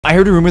I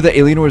heard a rumor that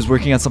Alienware was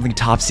working on something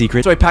top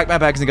secret, so I packed my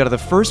bags and got on the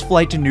first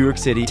flight to New York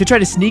City to try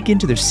to sneak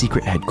into their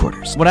secret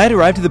headquarters. When I had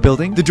arrived at the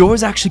building, the door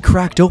was actually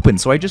cracked open,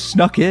 so I just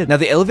snuck in. Now,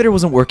 the elevator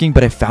wasn't working,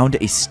 but I found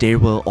a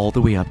stairwell all the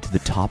way up to the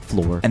top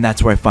floor, and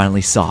that's where I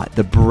finally saw it,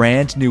 the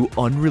brand new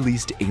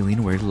unreleased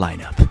Alienware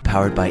lineup,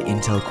 powered by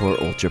Intel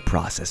Core Ultra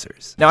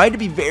processors. Now, I had to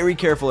be very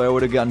careful or I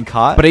would have gotten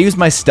caught, but I used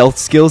my stealth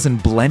skills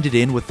and blended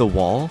in with the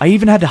wall. I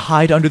even had to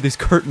hide under this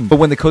curtain, but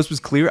when the coast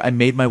was clear, I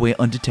made my way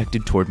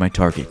undetected toward my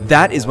target.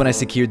 That is when I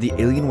secured the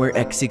Alienware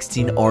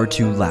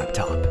X16R2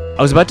 laptop.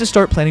 I was about to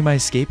start planning my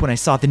escape when I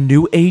saw the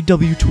new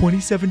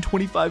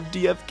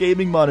AW2725DF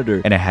Gaming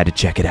Monitor, and I had to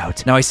check it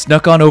out. Now, I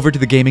snuck on over to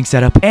the gaming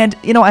setup, and,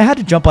 you know, I had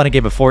to jump on a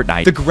game of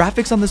Fortnite. The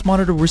graphics on this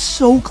monitor were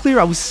so clear,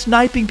 I was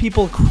sniping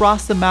people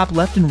across the map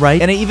left and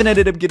right, and I even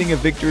ended up getting a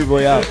victory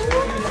royale.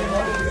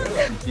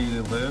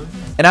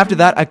 And after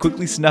that, I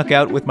quickly snuck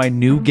out with my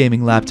new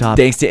gaming laptop.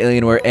 Thanks to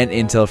Alienware and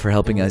Intel for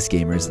helping us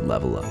gamers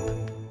level up.